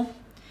little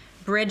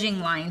bridging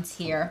lines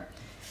here,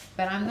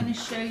 but I'm going to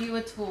show you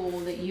a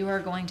tool that you are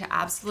going to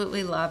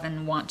absolutely love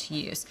and want to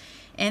use.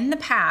 In the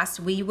past,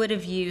 we would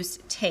have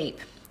used tape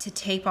to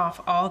tape off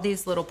all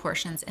these little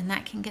portions, and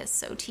that can get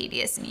so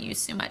tedious and you use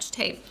so much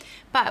tape.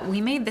 But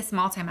we made this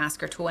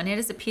multi-masker tool, and it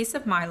is a piece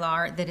of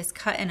Mylar that is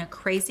cut in a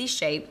crazy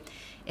shape.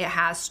 It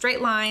has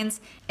straight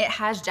lines, it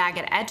has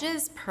jagged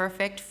edges,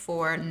 perfect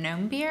for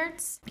gnome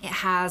beards. It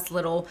has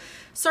little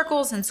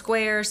circles and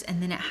squares,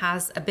 and then it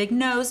has a big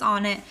nose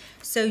on it.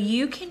 So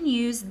you can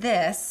use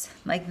this,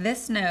 like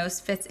this nose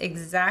fits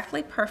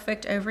exactly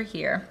perfect over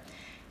here.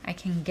 I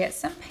can get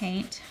some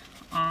paint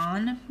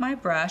on my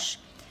brush,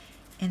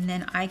 and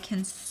then I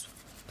can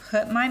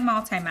put my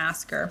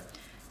multi-masker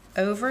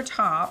over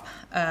top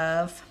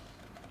of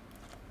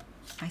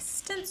my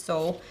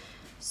stencil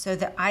so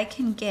that I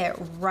can get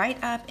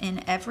right up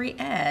in every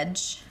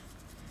edge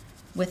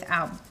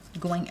without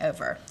going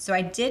over. So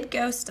I did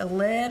ghost a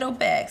little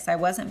bit because I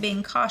wasn't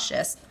being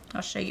cautious.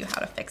 I'll show you how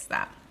to fix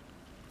that.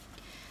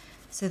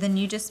 So then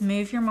you just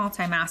move your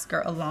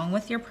multi-masker along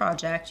with your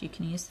project. You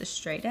can use the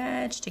straight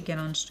edge to get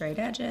on straight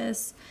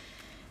edges.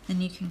 Then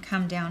you can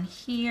come down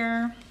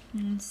here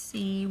and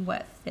see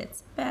what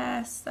fits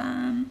best.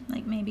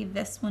 Like maybe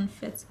this one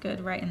fits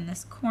good right in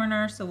this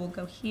corner, so we'll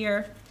go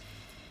here.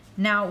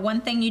 Now,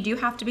 one thing you do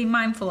have to be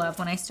mindful of,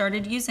 when I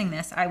started using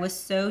this, I was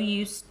so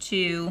used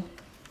to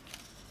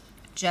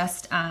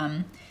just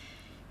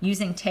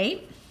using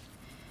tape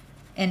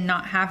and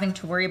not having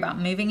to worry about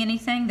moving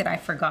anything that I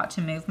forgot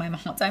to move my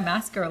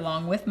multi-masker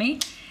along with me.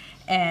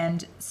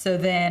 And so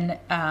then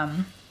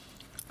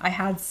I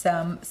had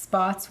some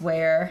spots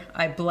where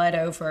I bled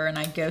over and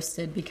I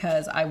ghosted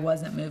because I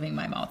wasn't moving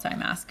my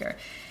multi-masker.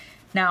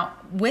 Now,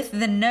 with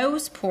the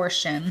nose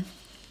portion,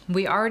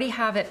 we already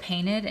have it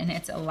painted and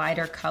it's a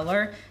lighter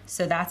color,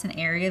 so that's an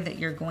area that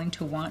you're going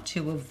to want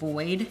to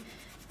avoid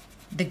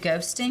the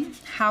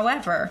ghosting.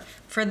 However,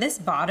 for this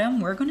bottom,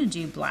 we're going to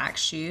do black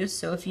shoes.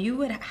 So if you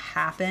would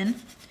happen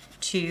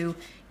to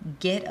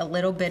get a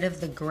little bit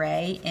of the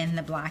gray in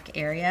the black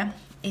area,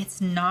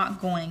 it's not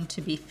going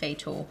to be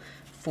fatal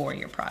for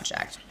your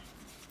project.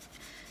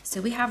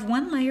 So we have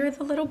one layer of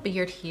the little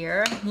beard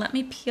here. Let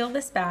me peel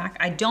this back.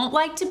 I don't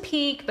like to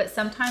peek, but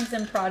sometimes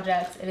in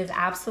projects it is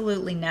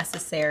absolutely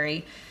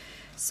necessary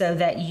so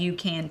that you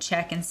can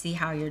check and see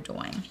how you're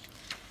doing.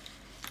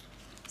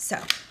 So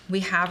we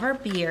have our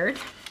beard,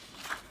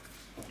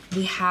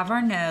 we have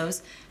our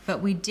nose,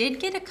 but we did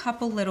get a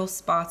couple little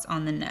spots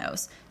on the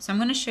nose. So I'm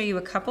going to show you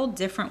a couple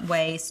different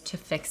ways to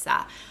fix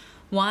that.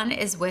 One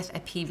is with a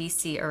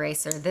PVC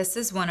eraser. This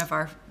is one of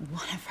our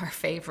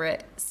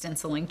favorite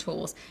stenciling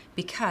tools,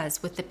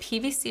 because with the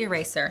PVC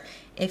eraser,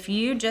 if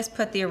you just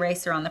put the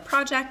eraser on the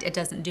project, it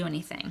doesn't do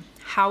anything.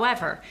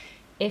 However,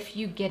 if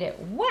you get it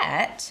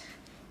wet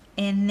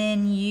and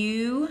then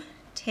you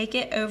take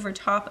it over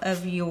top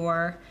of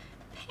your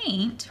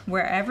paint,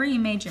 wherever you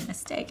made your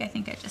mistake, I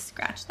think I just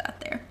scratched that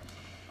there,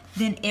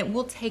 then it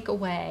will take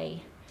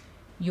away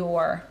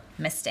your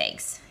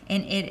mistakes,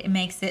 and it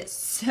makes it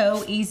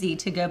so easy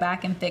to go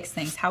back and fix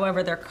things.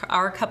 However, there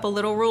are a couple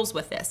little rules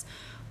with this.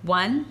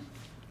 One,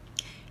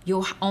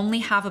 you'll only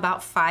have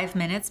about 5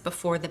 minutes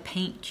before the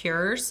paint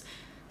cures.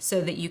 so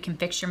that you can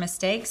fix your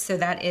mistakes. So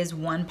that is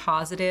one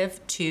positive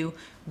to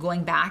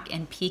going back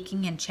and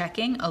peeking and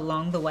checking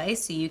along the way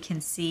so you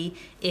can see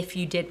if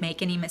you did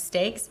make any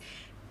mistakes.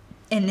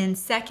 And then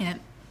second,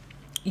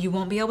 you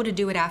won't be able to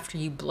do it after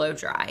you blow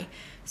dry.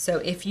 So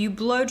if you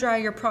blow dry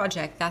your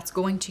project, that's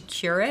going to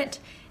cure it,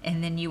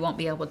 and then you won't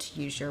be able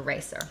to use your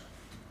eraser.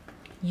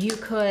 You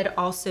could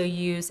also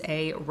use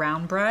a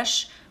round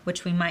brush,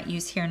 which we might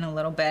use here in a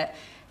little bit,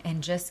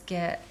 and just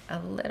get a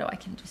little, I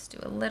can just do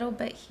a little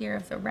bit here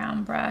of the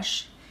round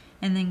brush,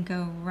 and then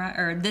go right,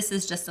 or this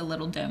is just a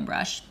little dome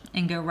brush,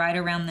 and go right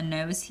around the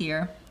nose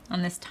here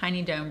on this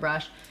tiny dome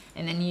brush.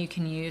 And then you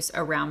can use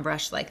a round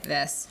brush like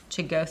this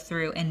to go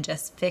through and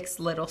just fix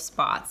little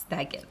spots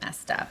that get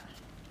messed up.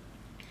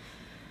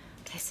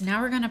 Okay, so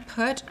now we're gonna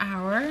put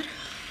our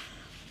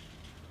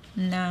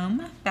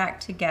gnome back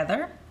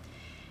together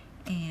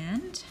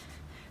and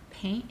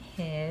paint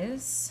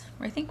his,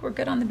 I think we're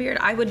good on the beard.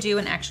 I would do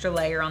an extra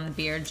layer on the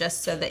beard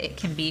just so that it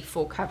can be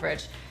full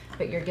coverage,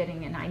 but you're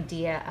getting an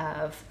idea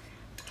of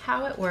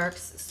how it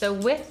works. So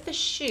with the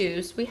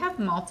shoes, we have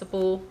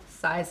multiple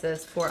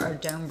sizes for our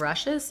dome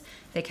brushes.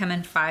 They come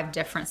in 5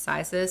 different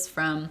sizes,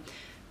 from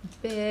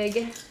big,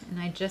 and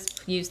I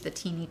just used the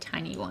teeny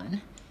tiny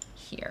one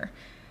here,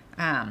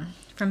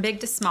 from big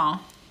to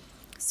small.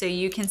 So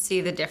you can see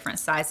the different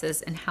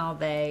sizes and how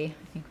they,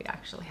 I think we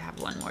actually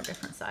have one more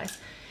different size.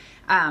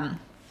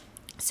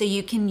 So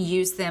you can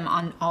use them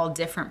on all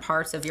different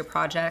parts of your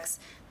projects.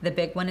 The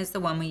big one is the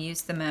one we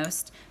use the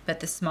most, but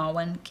the small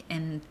one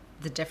and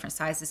the different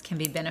sizes can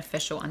be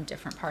beneficial on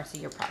different parts of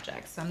your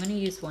project. So I'm going to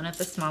use one of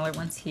the smaller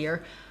ones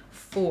here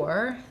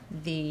for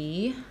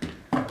the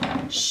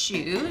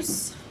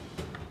shoes.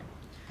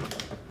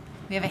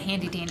 We have a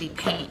handy dandy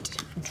paint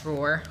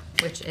drawer,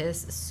 which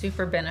is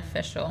super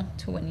beneficial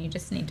to when you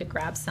just need to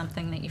grab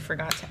something that you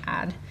forgot to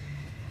add.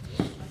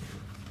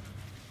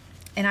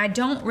 And I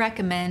don't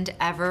recommend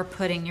ever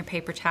putting your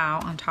paper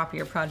towel on top of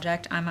your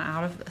project. I'm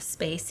out of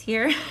space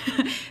here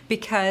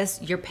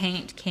because your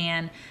paint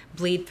can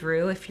bleed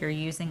through if you're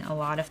using a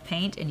lot of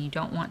paint, and you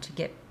don't want to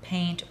get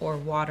paint or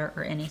water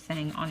or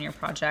anything on your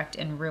project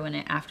and ruin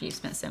it after you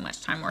spent so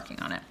much time working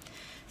on it.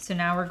 So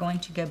now we're going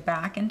to go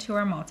back into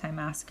our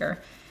multi-masker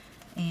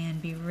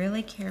and be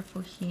really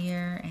careful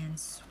here and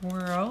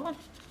swirl.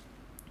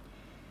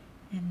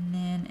 And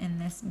then in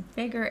this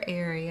bigger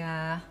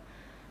area,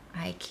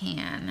 I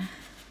can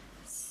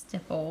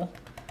stipple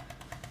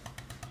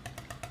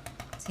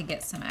to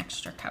get some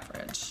extra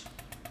coverage.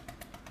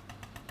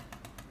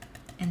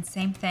 And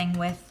same thing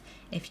with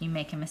if you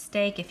make a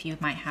mistake, if you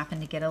might happen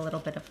to get a little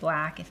bit of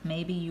black, if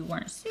maybe you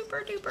weren't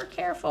super duper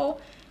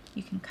careful,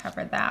 you can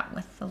cover that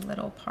with the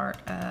little part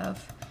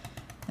of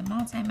the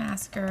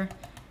multi-masker,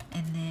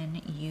 and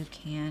then you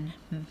can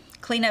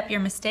clean up your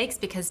mistakes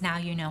because now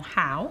you know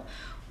how,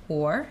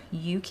 or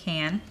you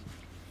can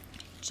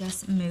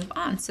just move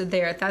on. So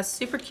there, that's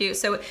super cute.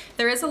 So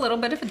there is a little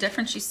bit of a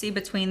difference you see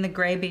between the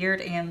gray beard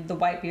and the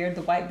white beard.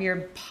 The white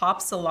beard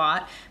pops a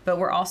lot, but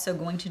we're also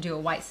going to do a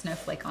white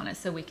snowflake on it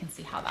so we can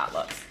see how that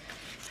looks.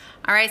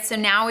 All right, so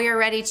now we are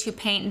ready to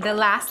paint the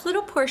last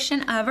little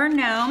portion of our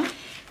gnome.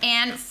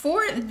 And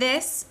for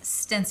this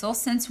stencil,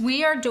 since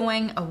we are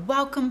doing a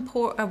welcome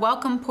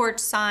porch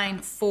sign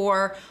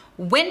for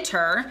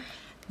winter,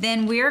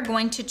 then we're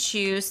going to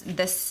choose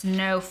the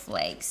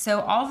snowflake.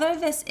 So although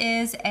this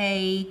is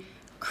a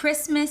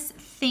Christmas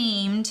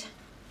themed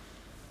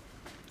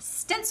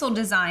stencil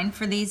design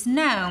for these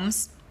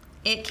gnomes,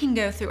 it can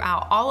go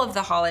throughout all of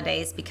the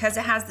holidays because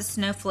it has the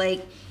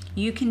snowflake.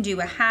 You can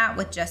do a hat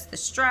with just the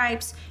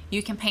stripes.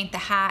 You can paint the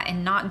hat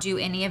and not do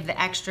any of the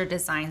extra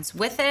designs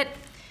with it.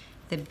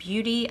 The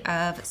beauty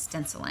of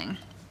stenciling.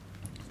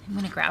 I'm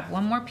gonna grab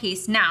one more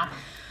piece. Now,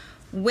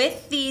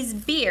 with these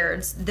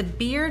beards, the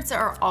beards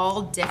are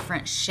all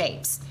different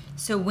shapes.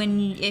 So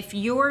if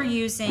you're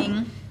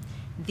using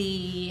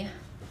the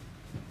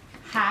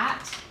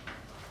hat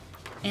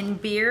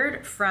and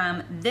beard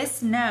from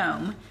this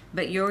gnome,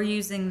 but you're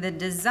using the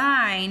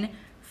design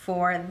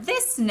for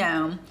this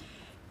gnome,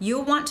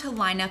 you'll want to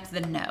line up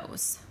the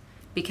nose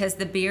because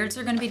the beards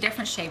are going to be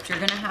different shapes. You're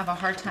going to have a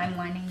hard time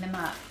lining them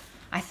up.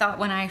 I thought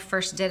when I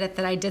first did it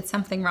that I did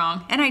something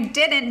wrong, and I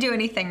didn't do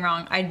anything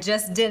wrong. I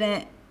just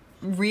didn't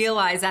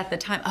realize at the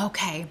time,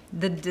 okay,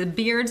 the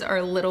beards are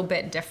a little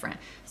bit different.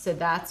 So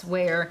that's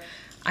where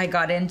I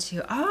got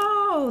into,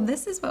 oh,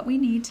 this is what we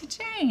need to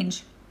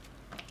change.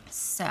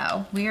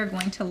 So we are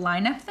going to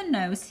line up the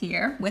nose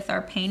here with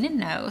our painted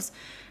nose.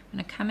 I'm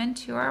gonna come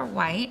into our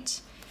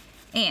white,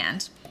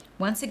 and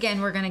once again,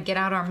 we're gonna get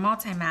out our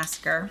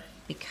multi-masker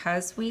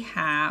because we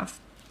have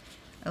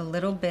a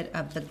little bit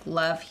of the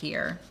glove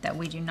here that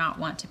we do not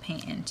want to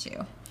paint into.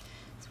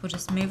 So we'll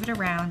just move it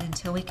around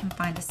until we can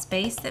find a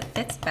space that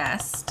fits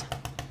best.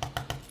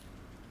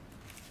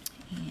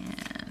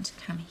 And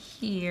come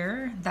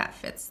here, that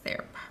fits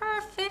there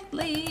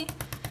perfectly.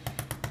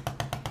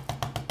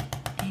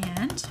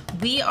 And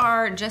we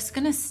are just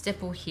gonna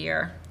stipple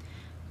here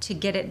to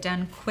get it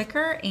done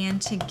quicker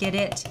and to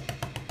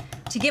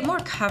get more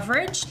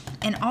coverage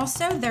And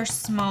also they're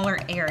smaller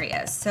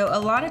areas. So a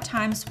lot of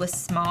times with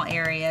small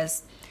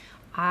areas,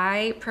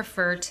 I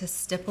prefer to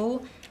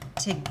stipple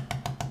to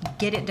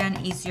get it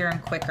done easier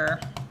and quicker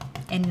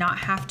and not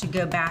have to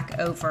go back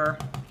over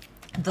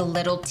the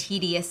little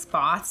tedious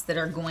spots that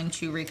are going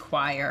to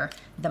require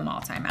the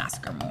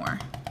multi-masker more.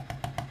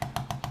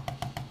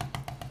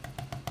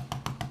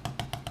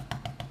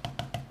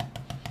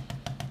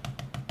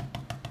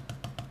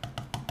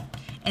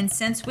 And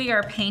since we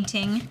are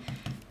painting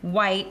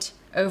white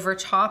over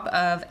top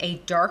of a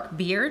dark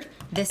beard,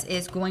 this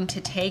is going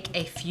to take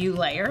a few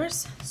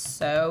layers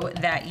so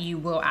that you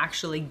will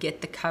actually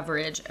get the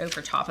coverage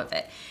over top of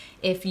it.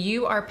 If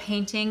you are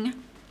painting,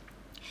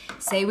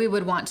 say we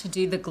would want to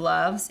do the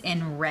gloves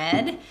in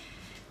red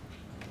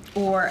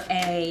or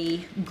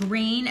a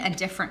green, a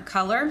different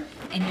color,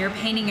 and you're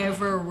painting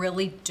over a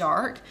really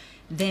dark,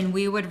 then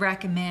we would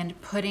recommend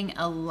putting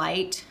a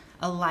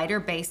lighter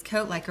base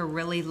coat, like a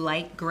really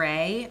light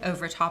gray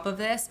over top of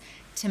this,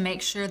 to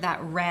make sure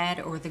that red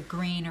or the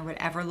green or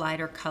whatever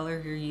lighter color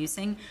you're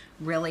using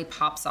really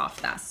pops off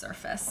that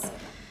surface.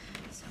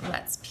 So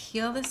let's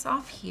peel this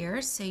off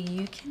here so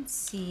you can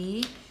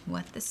see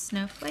what the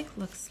snowflake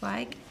looks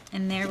like.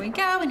 And there we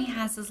go, and he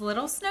has his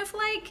little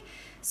snowflake.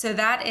 So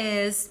that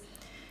is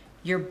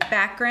your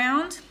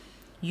background,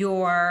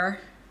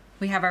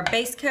 we have our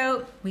base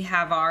coat, we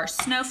have our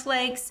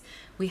snowflakes,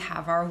 we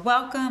have our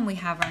welcome, we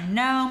have our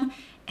gnome,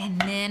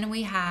 and then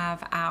we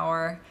have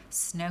our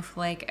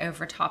snowflake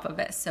over top of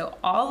it. So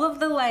all of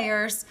the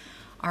layers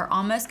are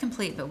almost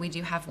complete, but we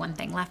do have one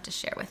thing left to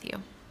share with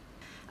you.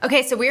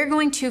 Okay, so we are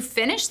going to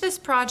finish this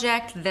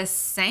project the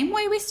same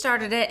way we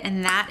started it,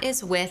 and that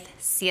is with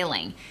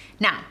sealing.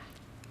 Now,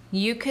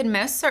 you could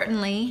most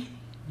certainly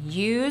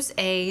use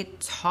a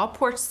tall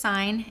porch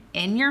sign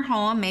in your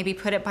home, maybe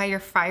put it by your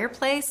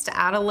fireplace to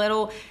add a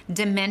little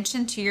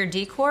dimension to your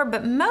decor,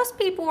 but most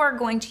people are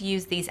going to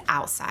use these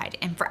outside.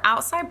 And for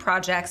outside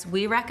projects,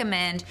 we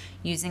recommend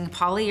using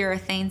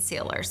polyurethane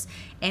sealers.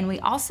 And we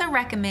also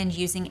recommend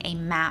using a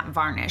matte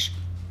varnish.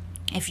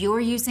 If you're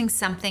using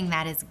something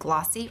that is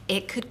glossy,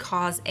 it could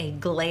cause a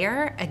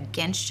glare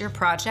against your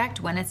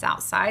project when it's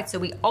outside. So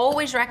we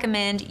always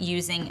recommend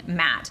using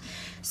matte.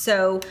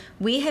 So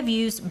we have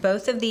used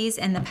both of these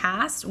in the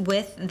past.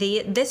 With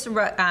this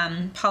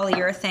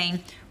polyurethane,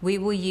 we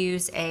will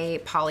use a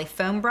poly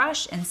foam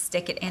brush and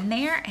stick it in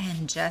there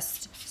and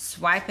just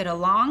swipe it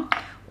along.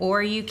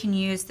 Or you can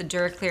use the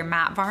DuraClear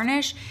matte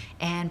varnish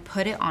and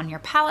put it on your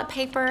palette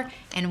paper,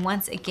 and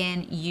once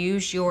again,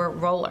 use your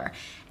roller.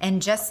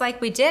 And just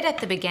like we did at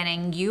the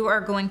beginning, you are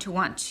going to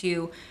want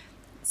to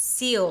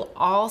seal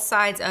all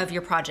sides of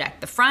your project,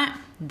 the front,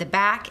 the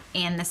back,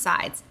 and the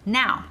sides.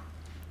 Now,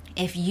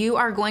 if you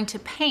are going to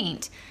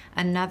paint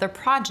another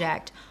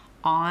project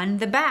on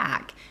the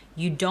back,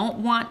 you don't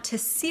want to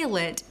seal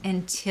it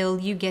until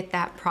you get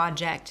that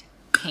project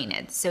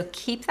painted. So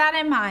keep that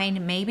in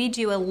mind. Maybe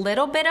do a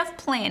little bit of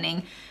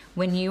planning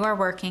when you are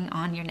working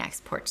on your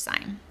next porch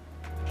sign.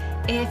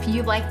 If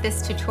you like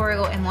this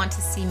tutorial and want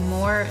to see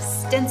more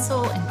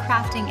stencil and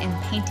crafting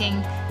and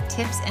painting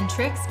tips and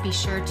tricks, be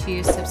sure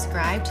to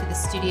subscribe to the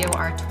Studio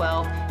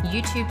R12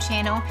 YouTube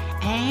channel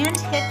and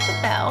hit the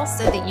bell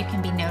so that you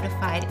can be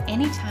notified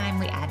anytime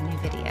we add new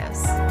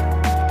videos.